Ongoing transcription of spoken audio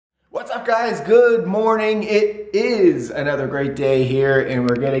What's up guys? Good morning. It is another great day here and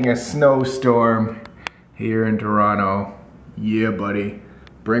we're getting a snowstorm here in Toronto. Yeah buddy,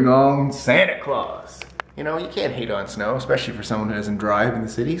 bring on Santa Claus. You know, you can't hate on snow, especially for someone who doesn't drive in the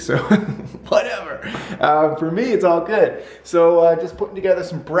city, so whatever. For me, it's all good. So just putting together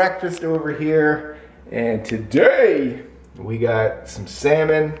some breakfast over here, and today we got some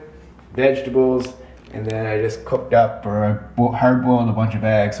salmon, vegetables, and then I just cooked up or hard-boiled a bunch of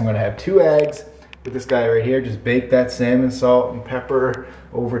eggs. I'm gonna have 2 eggs with this guy right here. Just bake that salmon, salt and pepper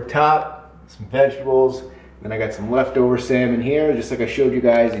over top, some vegetables. Then I got some leftover salmon here, just like I showed you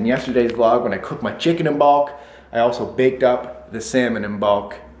guys in yesterday's vlog when I cooked my chicken in bulk. I also baked up the salmon in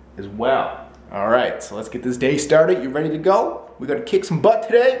bulk as well. All right, so let's get this day started. You ready to go? We're gonna kick some butt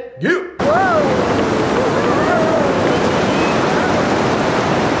today. Yeah! Whoa!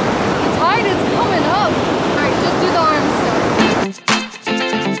 The tide is coming up. All right, just do the arms.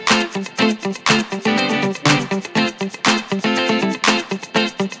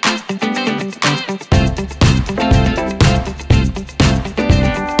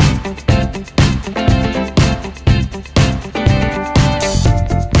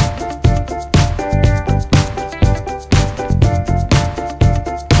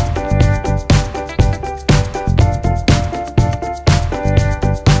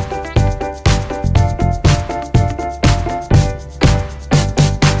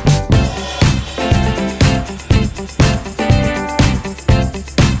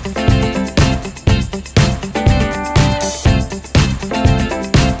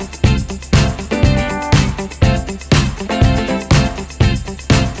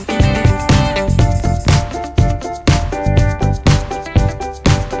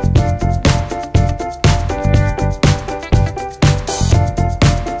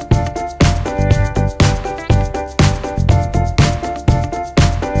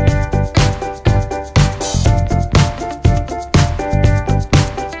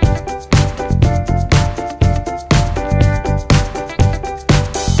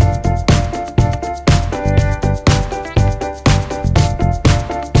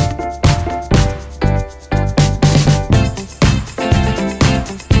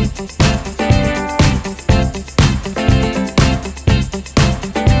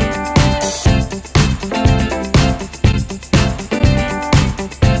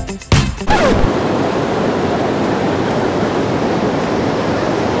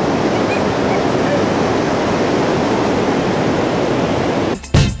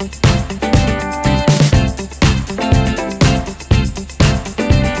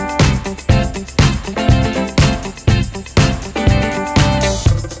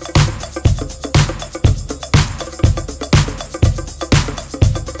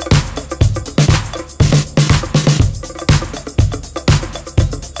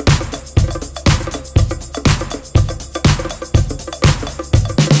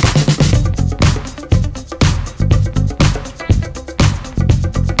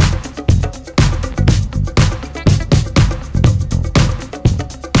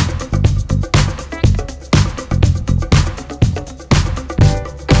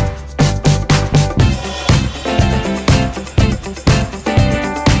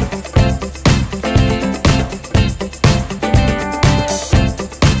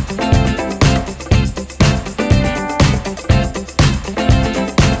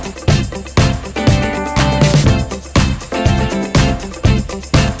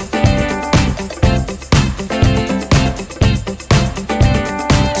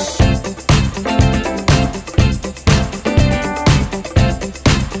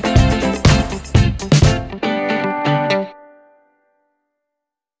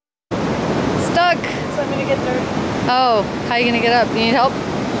 Oh, how are you gonna get up? You need help?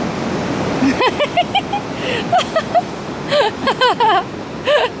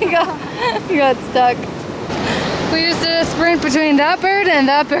 you got stuck. We just did a sprint between that bird and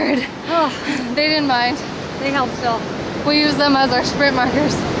that bird. Oh, they didn't mind. They held still. We use them as our sprint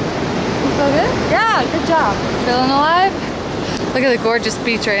markers. You feel good? Yeah, good job. Feeling alive? Look at the gorgeous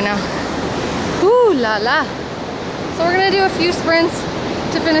beach right now. Ooh la la. So we're gonna do a few sprints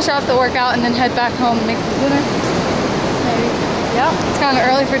to finish off the workout and then head back home and make some dinner. Maybe. Yeah, it's kind of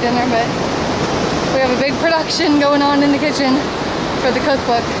early for dinner, but we have a big production going on in the kitchen for the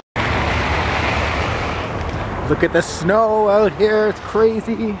cookbook. Look at the snow out here, it's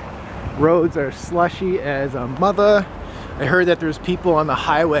crazy. Roads are slushy as a mother. I heard that there's people on the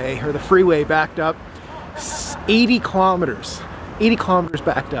highway or the freeway backed up 80 kilometers. 80 kilometers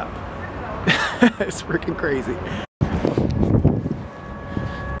backed up. It's freaking crazy.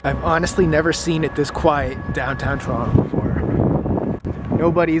 I've honestly never seen it this quiet in downtown Toronto before.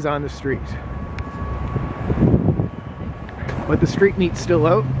 Nobody's on the street. But the street meat's still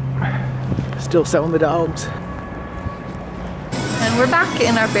out. Still selling the dogs. And we're back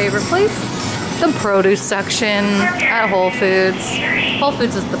in our favorite place, the produce section at Whole Foods. Whole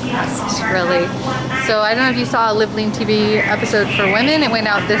Foods is the best, really. So I don't know if you saw a Live Lean TV episode for women. It went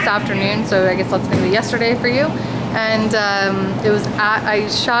out this afternoon, so I guess that's gonna be yesterday for you. And I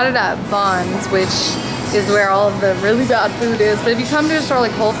shot it at Vaughn's, which is where all of the really bad food is. But if you come to a store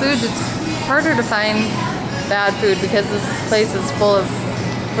like Whole Foods, it's harder to find bad food because this place is full of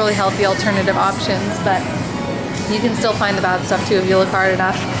really healthy alternative options. But you can still find the bad stuff too if you look hard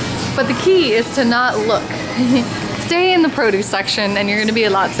enough. But the key is to not look. Stay in the produce section and you're gonna be a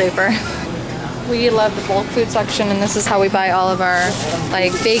lot safer. We love the bulk food section, and this is how we buy all of our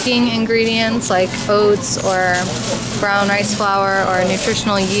like baking ingredients like oats or brown rice flour or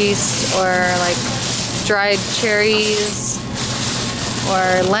nutritional yeast or like dried cherries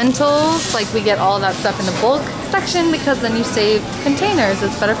or lentils. Like we get all of that stuff in the bulk section because then you save containers.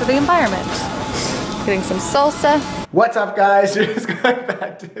 It's better for the environment. Getting some salsa. What's up, guys? Just going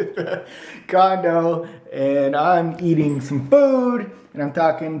back to the condo and I'm eating some food and I'm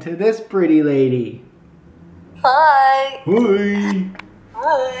talking to this pretty lady. Hi. Hi.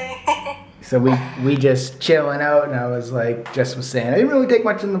 Hi. So we just chilling out, and I was like, Jess was saying, I didn't really take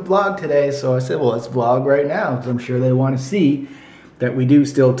much in the vlog today, so I said, well, let's vlog right now, because I'm sure they want to see that we do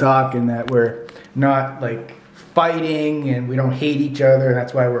still talk and that we're not like fighting and we don't hate each other, and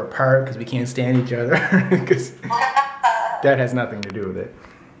that's why we're apart, because we can't stand each other, because that has nothing to do with it.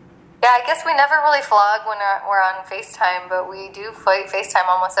 Yeah, I guess we never really vlog when we're on FaceTime, but we do FaceTime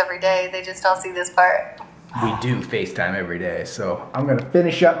almost every day. They just don't see this part. We do FaceTime every day, so I'm gonna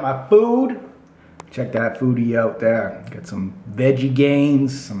finish up my food. Check that foodie out there. Got some veggie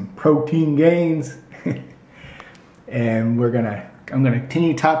gains, some protein gains. And I'm gonna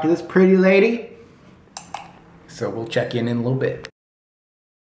continue to talk to this pretty lady. So we'll check in a little bit.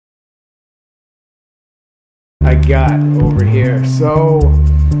 I got over here. So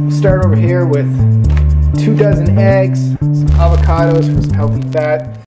start over here with 2 dozen eggs, some avocados for some healthy fat.